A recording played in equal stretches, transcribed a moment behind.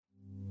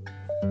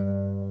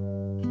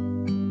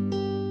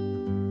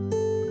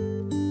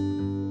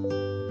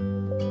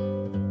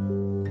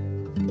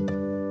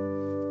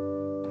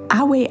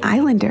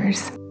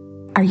Islanders.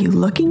 Are you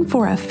looking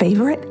for a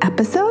favorite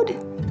episode?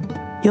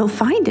 You'll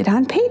find it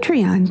on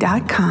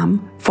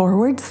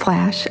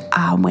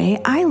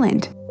patreon.com/Ahway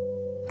Island.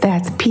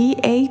 That's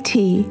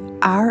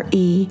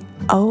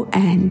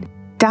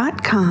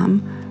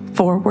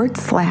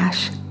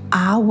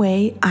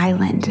patreon.com/Ahway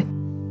Island.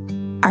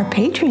 Our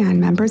Patreon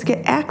members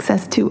get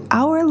access to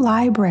our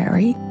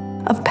library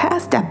of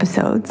past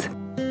episodes,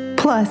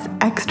 plus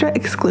extra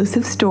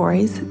exclusive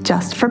stories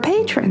just for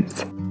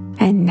patrons.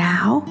 And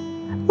now,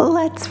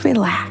 let's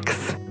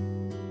relax.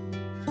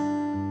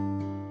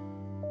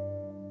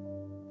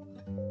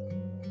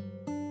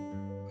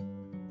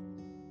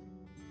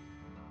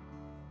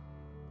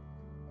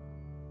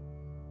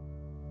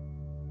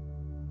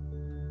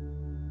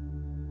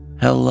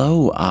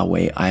 Hello,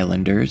 Ahway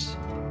Islanders.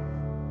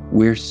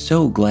 We're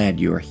so glad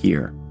you're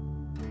here.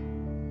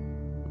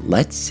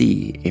 Let's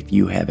see if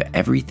you have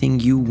everything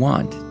you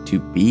want to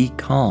be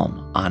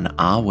calm on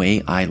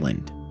Ahway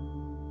Island.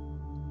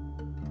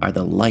 Are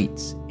the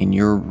lights in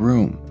your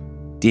room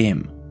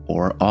dim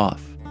or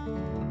off?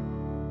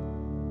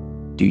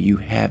 Do you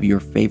have your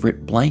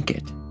favorite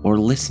blanket or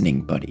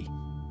listening buddy?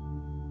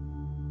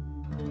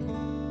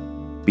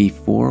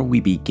 Before we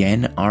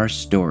begin our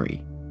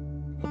story,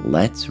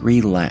 let's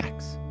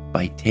relax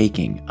by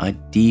taking a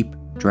deep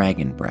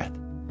dragon breath.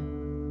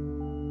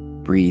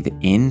 Breathe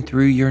in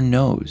through your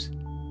nose,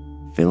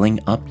 filling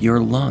up your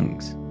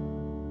lungs,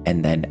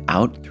 and then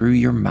out through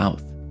your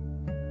mouth,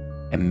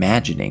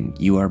 imagining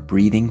you are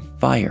breathing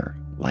fire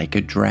like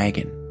a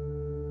dragon.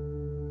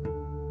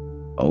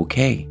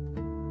 Okay,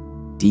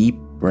 deep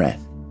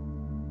breath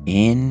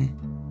in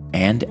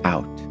and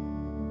out.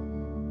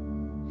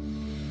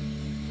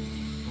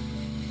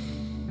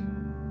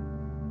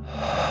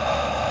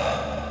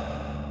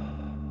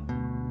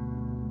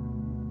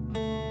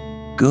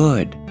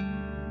 Good.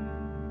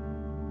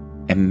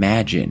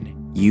 Imagine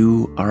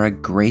you are a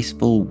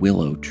graceful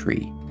willow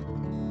tree,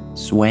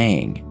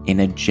 swaying in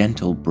a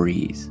gentle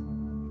breeze.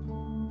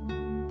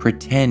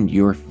 Pretend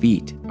your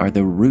feet are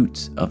the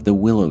roots of the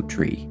willow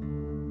tree.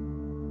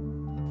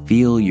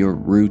 Feel your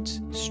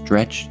roots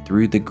stretch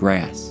through the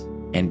grass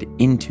and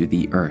into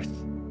the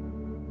earth.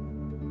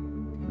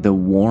 The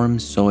warm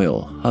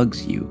soil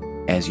hugs you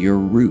as your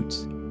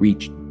roots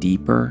reach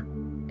deeper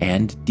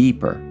and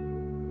deeper,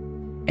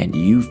 and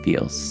you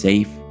feel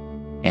safe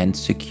and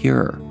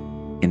secure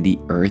in the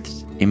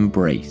earth's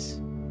embrace.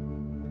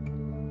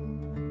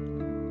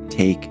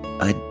 Take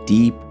a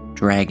deep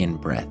dragon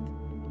breath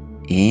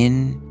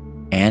in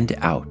and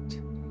out.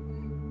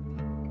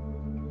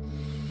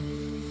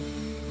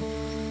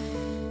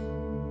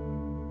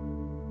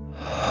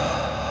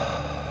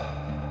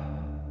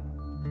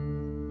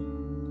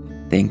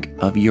 Think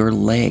of your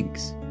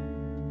legs,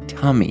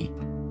 tummy,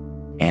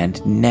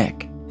 and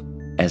neck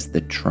as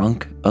the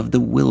trunk of the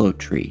willow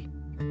tree.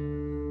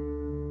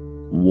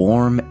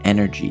 Warm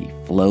energy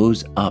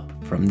flows up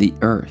from the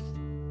earth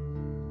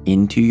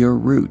into your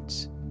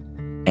roots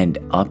and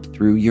up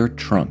through your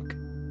trunk.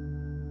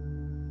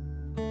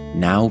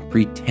 Now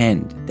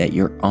pretend that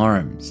your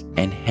arms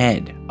and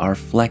head are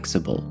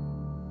flexible,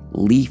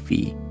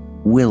 leafy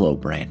willow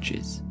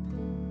branches.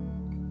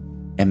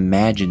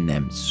 Imagine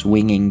them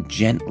swinging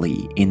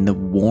gently in the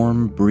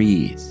warm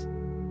breeze,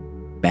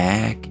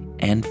 back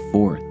and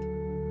forth,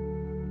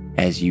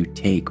 as you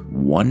take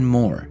one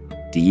more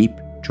deep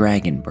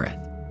dragon breath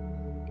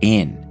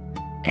in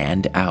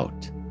and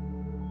out.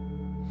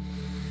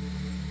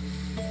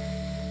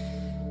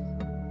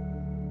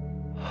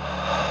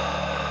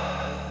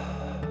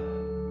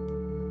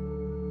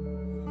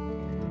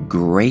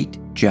 Great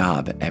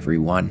job,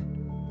 everyone.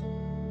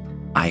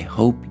 I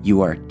hope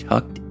you are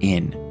tucked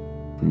in,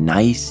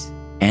 nice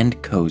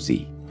and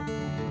cozy.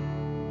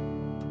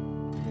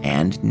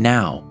 And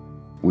now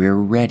we're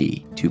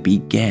ready to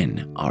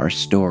begin our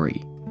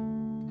story.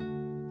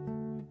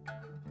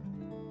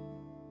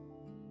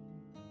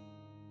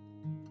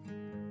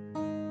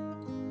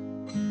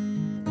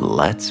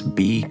 Let's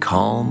be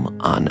calm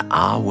on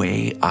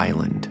Ahway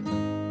Island.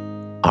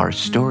 Our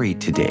story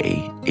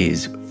today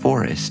is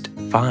Forest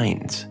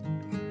Finds.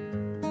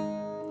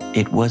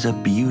 It was a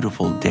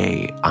beautiful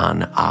day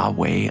on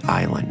Ahway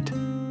Island.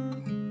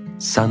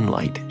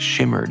 Sunlight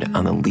shimmered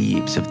on the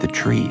leaves of the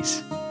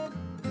trees.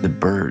 The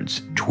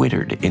birds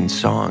twittered in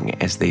song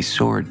as they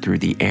soared through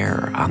the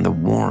air on the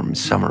warm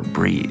summer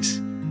breeze.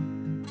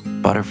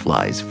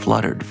 Butterflies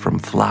fluttered from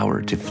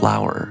flower to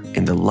flower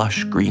in the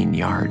lush green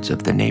yards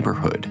of the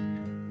neighborhood.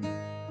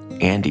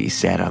 Andy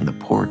sat on the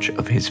porch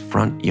of his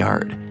front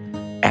yard,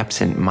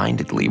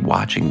 absent-mindedly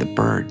watching the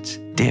birds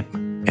dip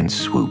and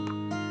swoop.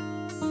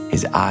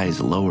 His eyes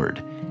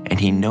lowered, and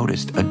he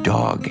noticed a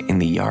dog in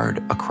the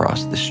yard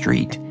across the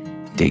street,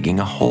 digging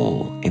a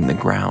hole in the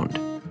ground.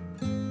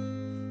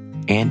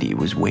 Andy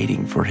was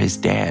waiting for his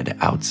dad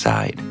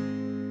outside.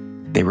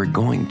 They were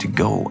going to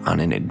go on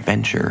an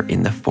adventure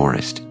in the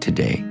forest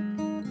today.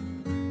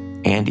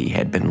 Andy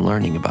had been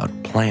learning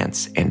about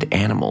plants and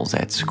animals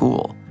at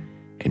school,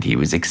 and he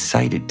was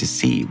excited to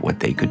see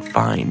what they could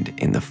find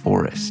in the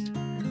forest.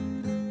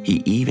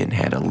 He even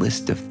had a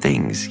list of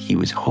things he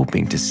was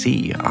hoping to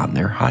see on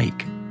their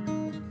hike.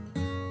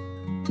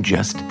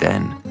 Just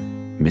then,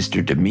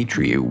 Mr.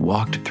 Dimitriou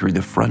walked through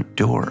the front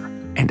door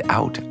and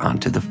out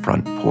onto the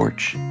front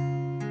porch.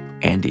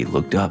 Andy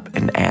looked up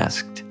and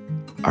asked,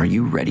 "Are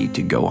you ready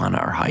to go on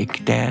our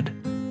hike, Dad?"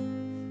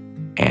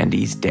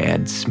 Andy's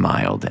dad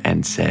smiled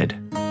and said,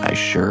 "I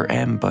sure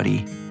am,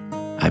 buddy.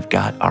 I've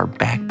got our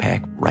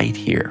backpack right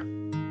here.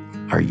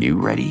 Are you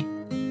ready?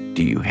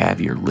 Do you have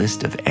your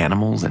list of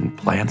animals and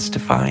plants to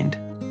find?"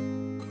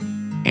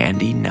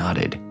 Andy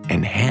nodded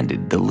and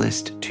handed the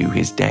list to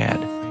his dad.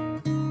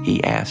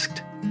 He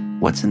asked,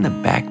 "What's in the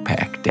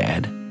backpack,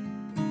 Dad?"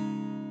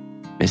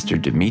 Mr.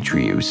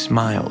 Dimitriou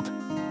smiled.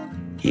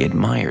 He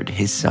admired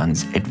his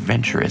son's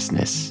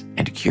adventurousness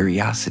and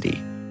curiosity.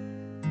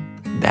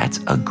 "That's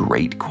a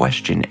great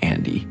question,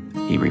 Andy,"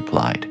 he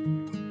replied.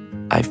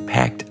 "I've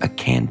packed a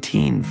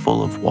canteen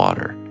full of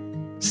water,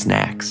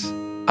 snacks,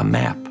 a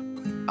map,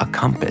 a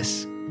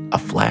compass, a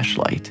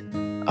flashlight,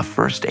 a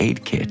first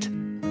aid kit,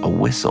 a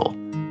whistle,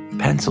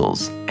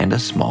 pencils, and a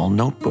small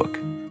notebook,"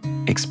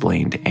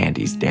 explained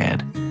Andy's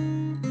dad.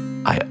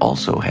 "I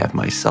also have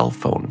my cell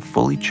phone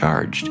fully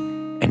charged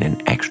and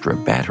an extra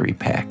battery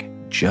pack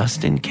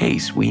just in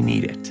case we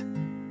need it."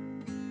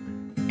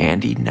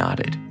 Andy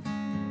nodded.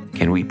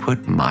 "Can we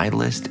put my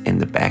list in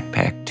the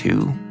backpack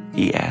too?"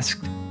 he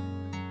asked.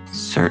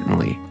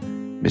 "Certainly,"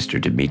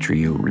 Mr.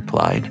 Dimitriou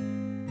replied,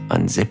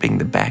 unzipping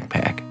the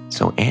backpack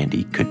so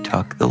Andy could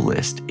tuck the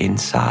list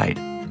inside.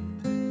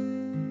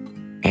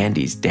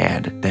 Andy's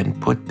dad then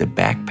put the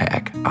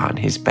backpack on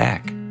his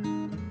back.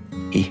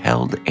 He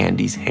held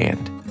Andy's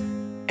hand,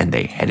 and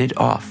they headed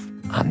off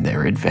on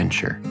their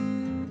adventure.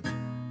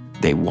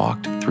 They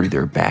walked through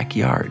their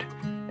backyard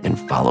and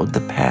followed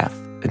the path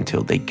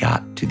until they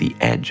got to the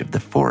edge of the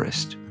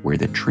forest where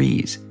the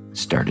trees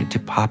started to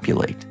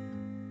populate.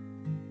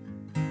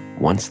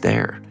 Once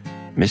there,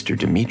 Mr.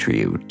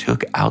 Dimitriou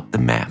took out the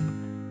map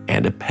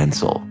and a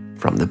pencil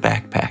from the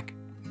backpack.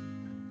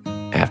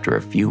 After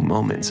a few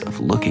moments of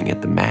looking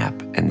at the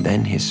map and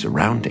then his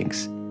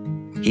surroundings,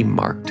 he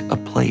marked a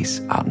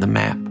place on the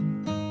map.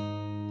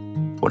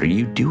 "What are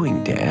you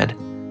doing, Dad?"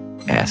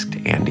 asked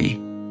Andy.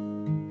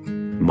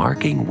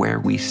 "Marking where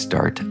we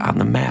start on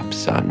the map,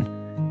 son.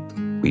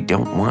 We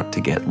don't want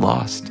to get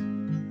lost,"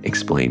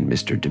 explained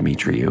Mr.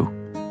 Dimitriou.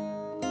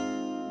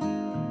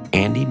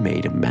 Andy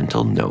made a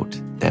mental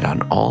note that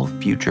on all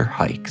future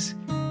hikes,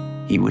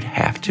 he would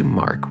have to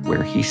mark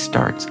where he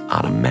starts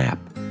on a map.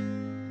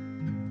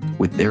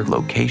 With their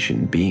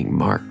location being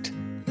marked,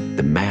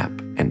 the map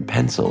and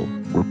pencil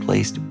were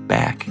placed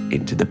back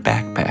into the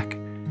backpack,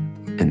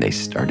 and they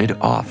started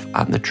off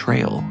on the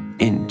trail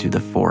into the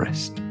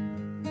forest.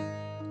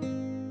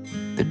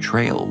 The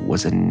trail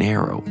was a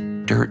narrow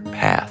dirt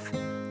path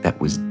that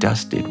was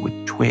dusted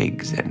with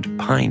twigs and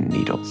pine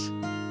needles.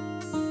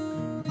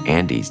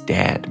 Andy's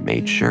dad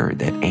made sure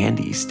that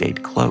Andy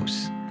stayed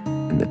close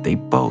and that they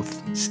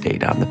both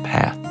stayed on the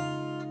path.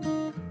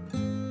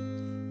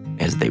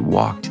 As they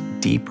walked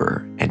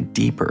deeper and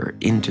deeper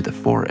into the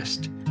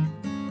forest,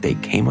 they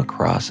came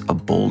across a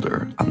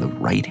boulder on the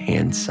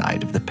right-hand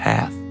side of the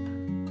path.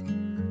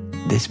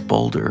 This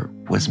boulder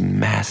was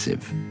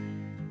massive,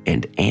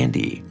 and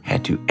Andy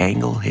had to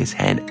angle his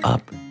head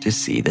up to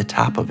see the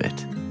top of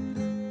it.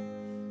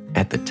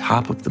 At the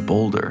top of the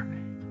boulder,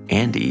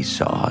 Andy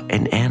saw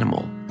an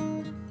animal.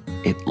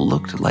 It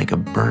looked like a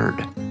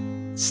bird,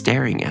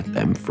 staring at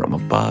them from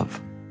above.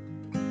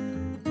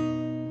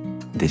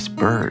 This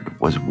bird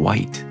was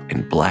white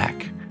and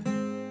black,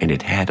 and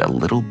it had a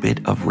little bit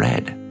of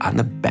red on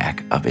the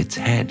back of its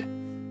head.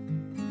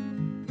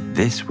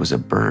 This was a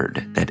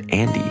bird that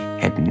Andy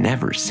had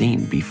never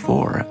seen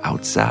before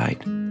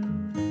outside.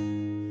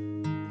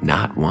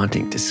 Not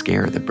wanting to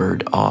scare the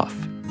bird off,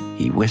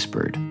 he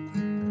whispered,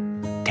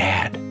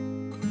 "Dad,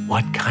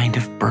 what kind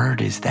of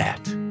bird is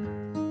that?"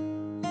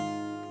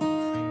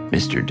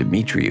 Mr.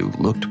 Dimitriou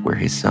looked where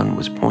his son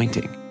was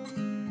pointing.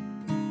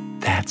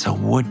 "That's a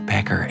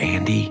woodpecker,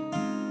 Andy.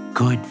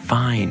 Good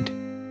find,"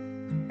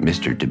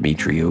 Mr.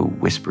 Dimitriou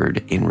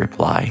whispered in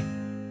reply.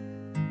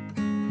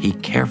 He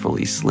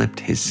carefully slipped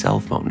his cell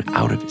phone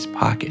out of his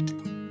pocket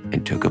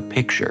and took a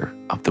picture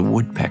of the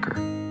woodpecker.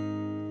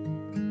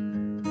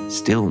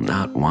 Still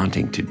not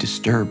wanting to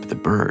disturb the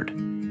bird,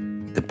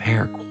 the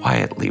pair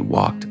quietly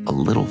walked a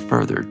little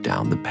further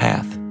down the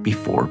path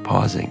before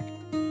pausing.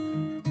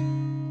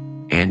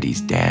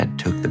 Andy's dad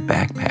took the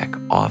backpack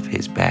off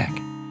his back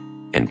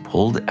and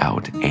pulled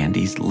out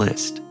Andy's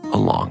list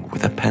along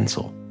with a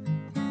pencil.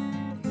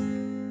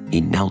 He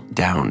knelt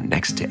down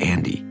next to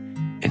Andy,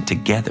 and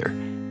together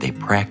they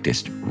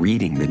practiced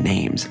reading the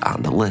names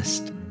on the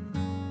list.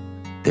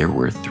 There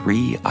were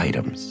 3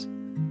 items.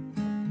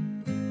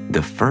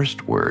 The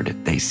first word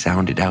they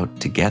sounded out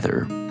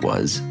together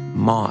was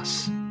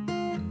moss.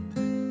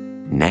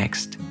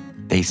 Next,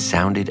 they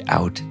sounded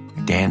out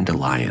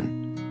dandelion.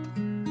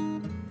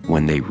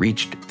 When they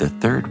reached the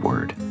third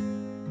word,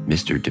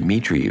 Mr.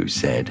 Dimitriou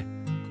said,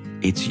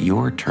 "It's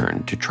your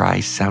turn to try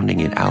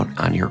sounding it out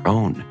on your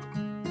own.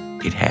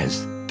 It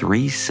has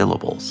 3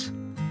 syllables.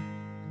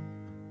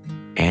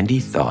 Andy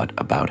thought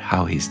about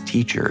how his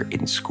teacher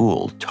in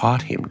school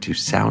taught him to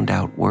sound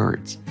out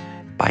words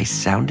by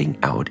sounding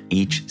out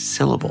each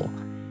syllable,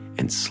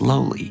 and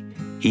slowly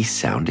he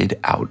sounded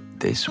out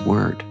this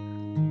word.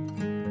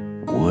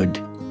 Wood,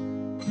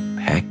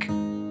 peck,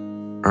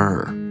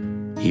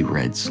 he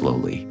read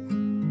slowly.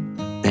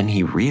 Then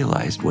he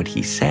realized what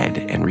he said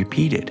and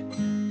repeated.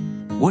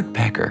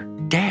 Woodpecker,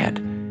 Dad,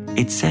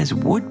 it says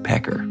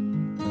woodpecker.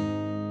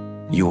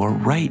 You're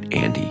right,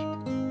 Andy.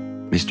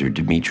 Mr.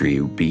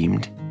 Dimitriou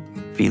beamed,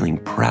 feeling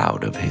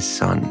proud of his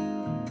son.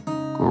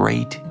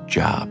 Great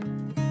job.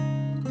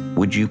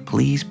 Would you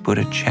please put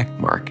a check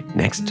mark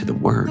next to the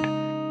word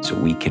so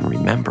we can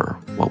remember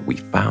what we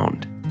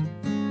found?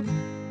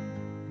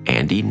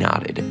 Andy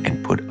nodded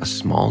and put a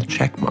small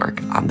check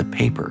mark on the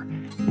paper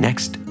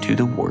next to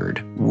the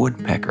word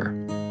woodpecker.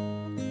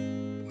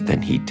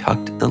 Then he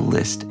tucked the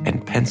list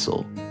and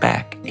pencil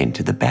back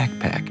into the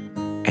backpack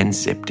and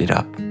zipped it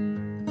up.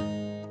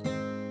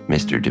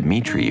 Mr.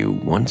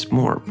 Dimitriou once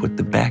more put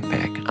the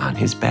backpack on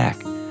his back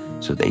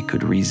so they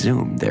could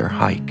resume their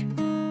hike.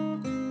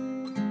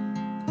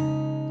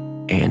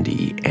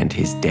 Andy and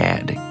his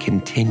dad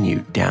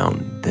continued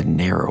down the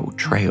narrow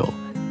trail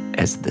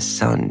as the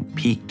sun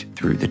peeked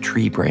through the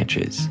tree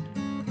branches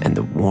and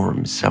the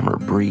warm summer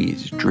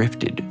breeze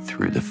drifted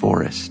through the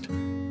forest.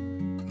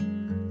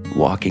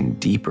 Walking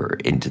deeper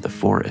into the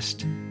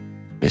forest,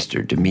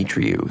 Mr.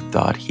 Dimitriou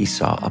thought he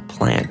saw a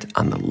plant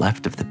on the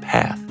left of the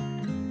path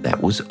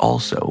that was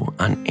also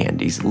on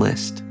Andy's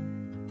list.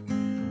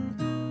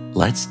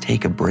 Let's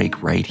take a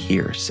break right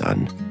here,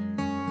 son.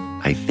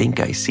 I think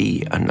I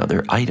see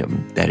another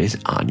item that is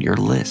on your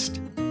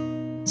list,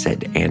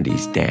 said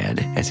Andy's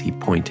dad as he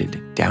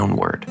pointed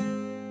downward.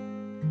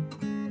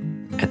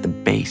 At the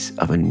base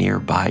of a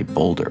nearby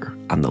boulder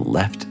on the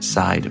left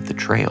side of the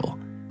trail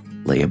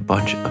lay a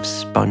bunch of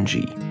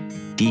spongy,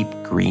 deep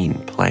green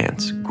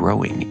plants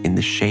growing in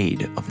the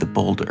shade of the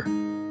boulder.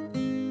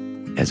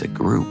 As a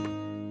group,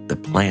 the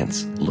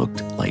plants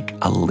looked like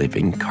a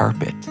living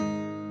carpet.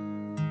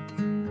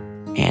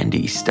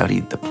 Andy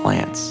studied the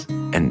plants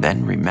and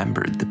then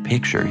remembered the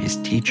picture his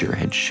teacher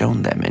had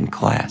shown them in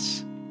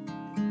class.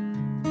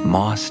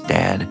 Moss,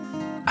 Dad.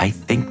 I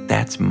think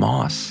that's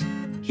moss,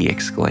 he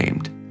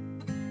exclaimed.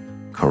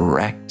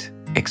 Correct,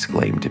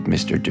 exclaimed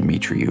Mr.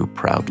 Dimitriou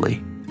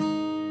proudly.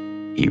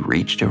 He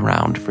reached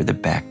around for the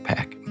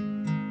backpack,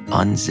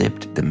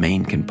 unzipped the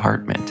main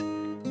compartment,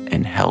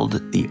 and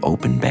held the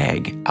open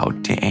bag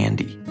out to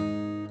Andy.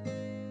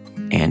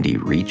 Andy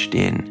reached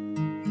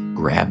in,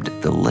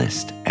 grabbed the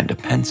list and a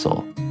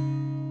pencil,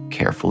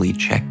 carefully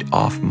checked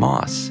off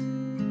moss,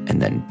 and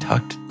then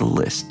tucked the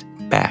list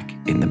back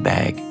in the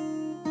bag.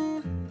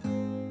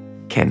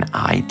 Can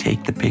I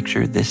take the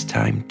picture this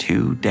time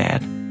too,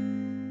 Dad?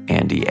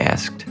 Andy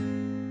asked.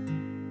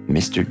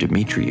 Mr.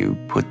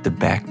 Dimitriou put the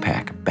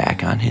backpack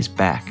back on his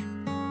back,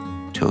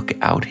 took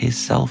out his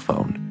cell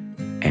phone,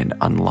 and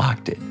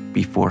unlocked it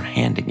before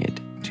handing it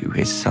to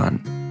his son.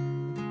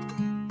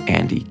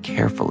 Andy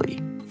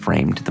carefully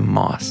framed the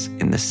moss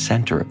in the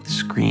center of the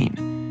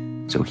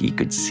screen so he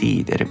could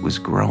see that it was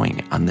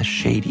growing on the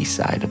shady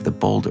side of the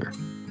boulder.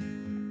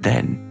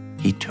 Then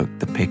he took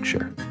the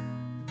picture.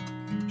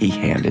 He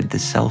handed the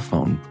cell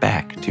phone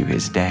back to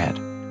his dad.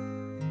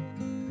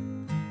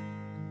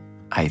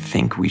 I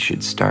think we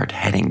should start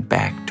heading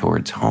back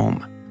towards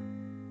home,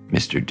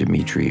 Mr.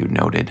 Dimitriou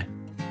noted.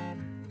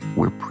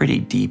 We're pretty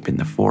deep in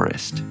the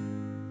forest.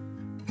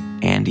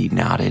 Andy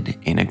nodded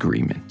in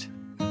agreement,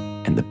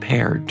 and the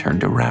pair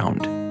turned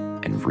around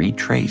and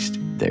retraced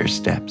their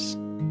steps.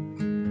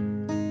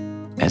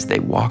 As they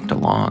walked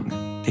along,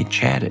 they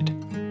chatted.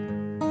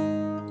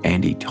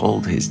 Andy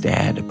told his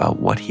dad about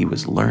what he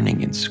was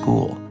learning in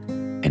school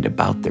and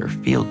about their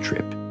field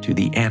trip to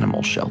the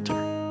animal shelter,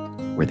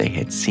 where they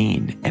had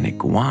seen an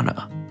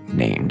iguana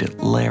named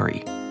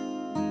Larry.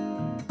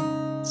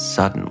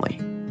 Suddenly,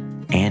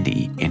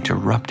 Andy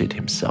interrupted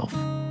himself.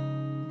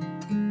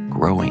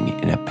 Growing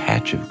in a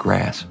patch of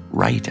grass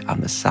right on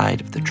the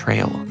side of the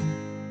trail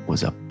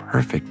was a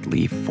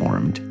perfectly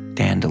formed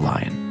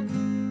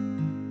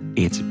dandelion.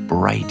 Its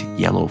bright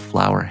yellow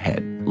flower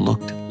head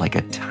looked like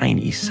a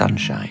tiny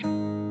sunshine.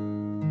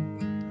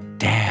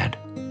 Dad,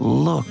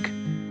 look,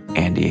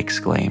 Andy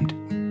exclaimed.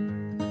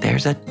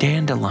 There's a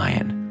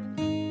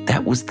dandelion.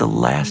 That was the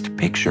last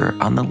picture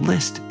on the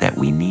list that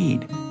we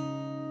need.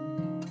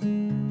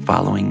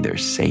 Following their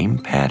same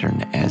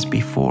pattern as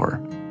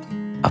before,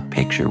 a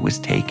picture was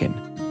taken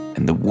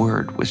and the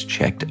word was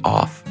checked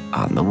off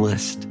on the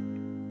list.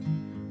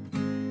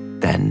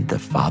 Then the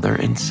father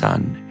and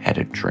son had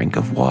a drink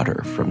of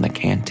water from the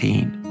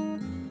canteen.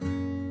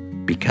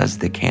 Because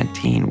the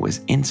canteen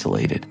was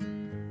insulated,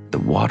 the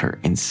water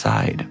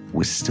inside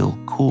was still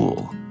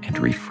cool and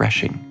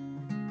refreshing.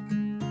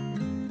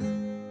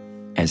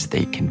 As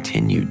they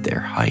continued their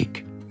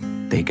hike,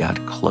 they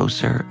got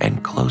closer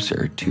and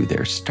closer to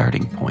their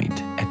starting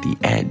point at the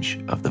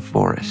edge of the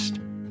forest.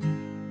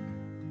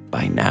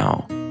 By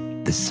now,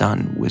 the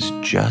sun was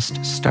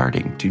just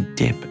starting to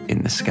dip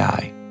in the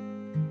sky.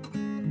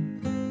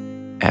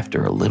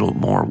 After a little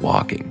more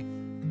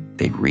walking,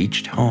 they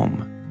reached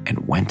home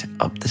and went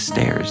up the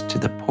stairs to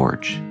the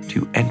porch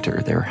to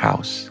enter their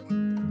house.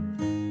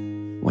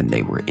 When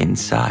they were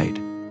inside,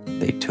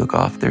 they took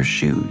off their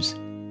shoes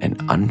and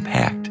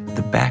unpacked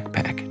the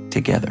backpack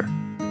together,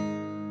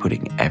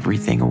 putting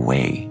everything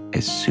away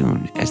as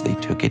soon as they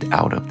took it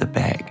out of the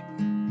bag.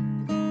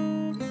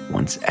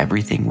 Once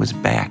everything was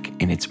back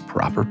in its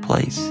proper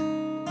place,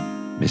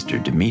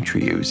 Mr.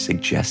 Demetriou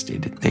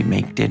suggested they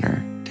make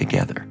dinner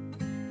together.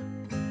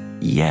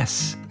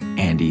 Yes,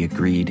 Andy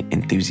agreed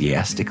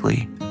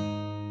enthusiastically.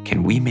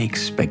 Can we make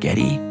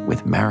spaghetti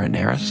with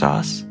marinara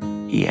sauce?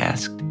 He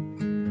asked.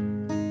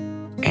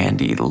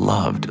 Andy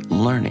loved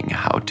learning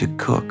how to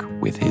cook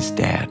with his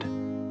dad.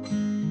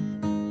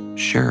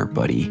 Sure,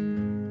 buddy,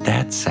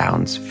 that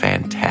sounds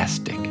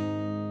fantastic,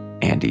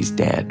 Andy's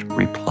dad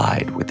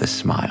replied with a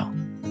smile.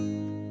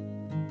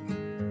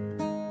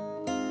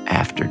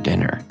 After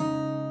dinner,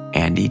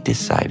 Andy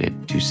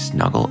decided to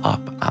snuggle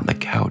up on the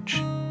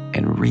couch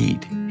and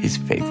read his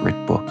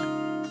favorite book.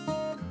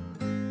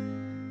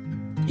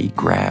 He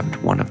grabbed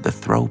one of the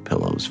throw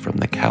pillows from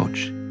the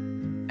couch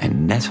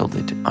and nestled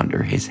it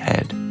under his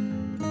head.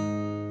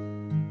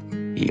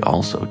 He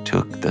also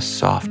took the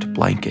soft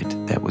blanket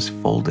that was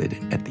folded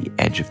at the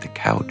edge of the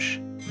couch,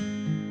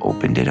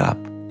 opened it up,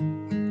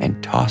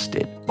 and tossed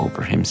it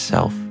over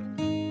himself.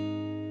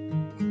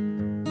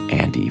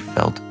 Andy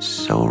felt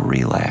so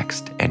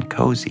relaxed and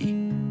cozy,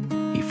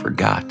 he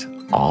forgot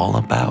all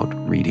about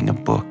reading a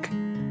book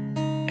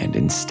and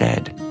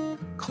instead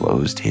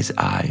closed his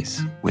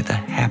eyes with a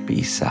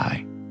happy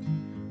sigh.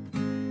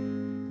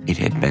 It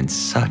had been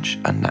such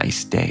a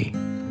nice day,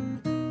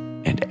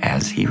 and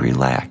as he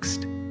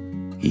relaxed,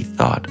 he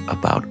thought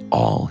about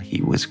all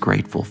he was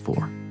grateful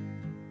for.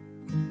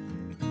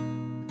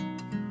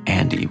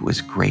 Andy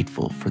was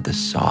grateful for the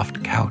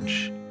soft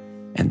couch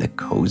and the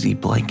cozy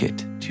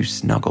blanket to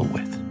snuggle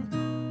with.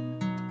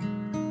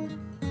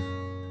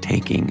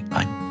 Taking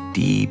a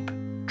deep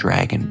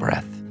dragon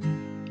breath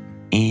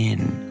in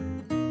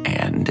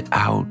and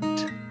out,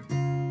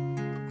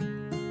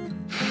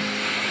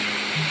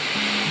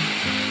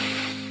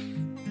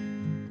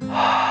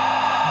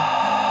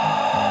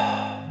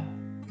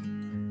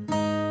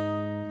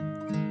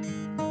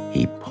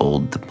 he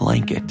pulled the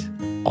blanket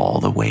all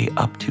the way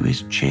up to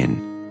his chin,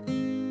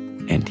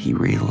 and he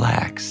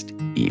relaxed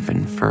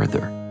even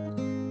further.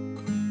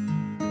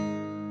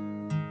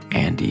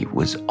 Andy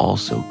was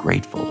also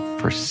grateful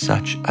for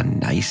such a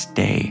nice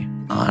day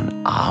on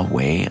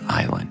Ahway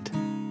Island.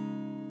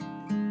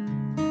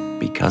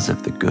 Because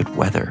of the good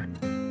weather,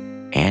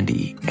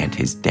 Andy and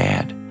his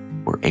dad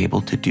were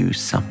able to do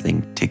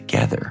something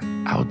together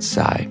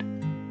outside.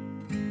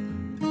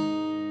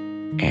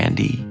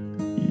 Andy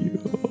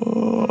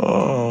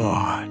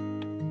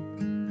yawned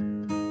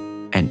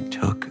and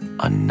took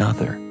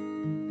another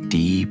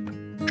deep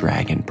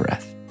dragon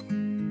breath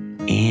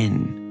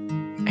in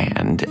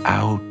and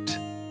out.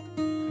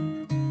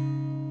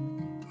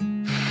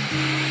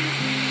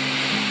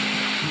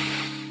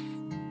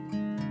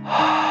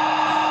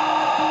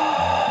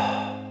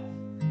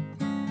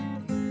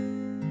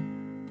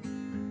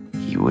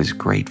 He was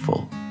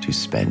grateful to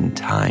spend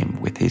time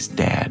with his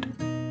dad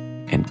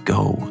and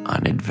go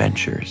on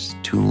adventures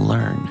to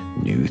learn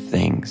new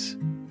things.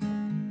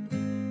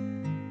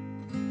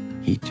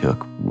 He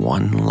took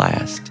one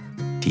last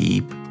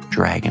deep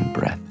dragon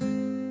breath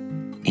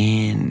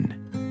in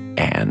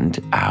and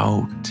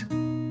out.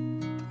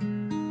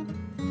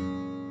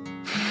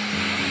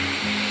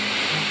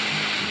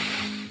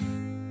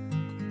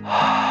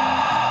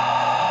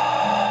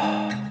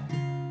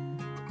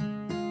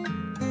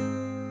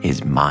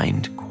 His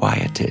mind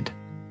quieted,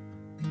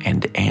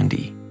 and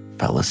Andy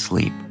fell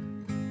asleep,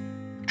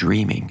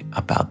 dreaming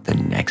about the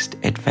next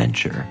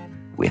adventure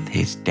with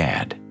his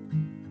dad.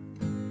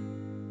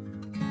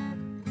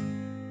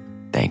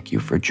 Thank you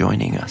for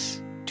joining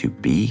us to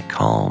Be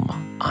Calm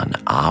on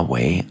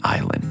Ahway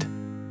Island.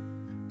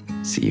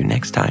 See you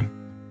next time.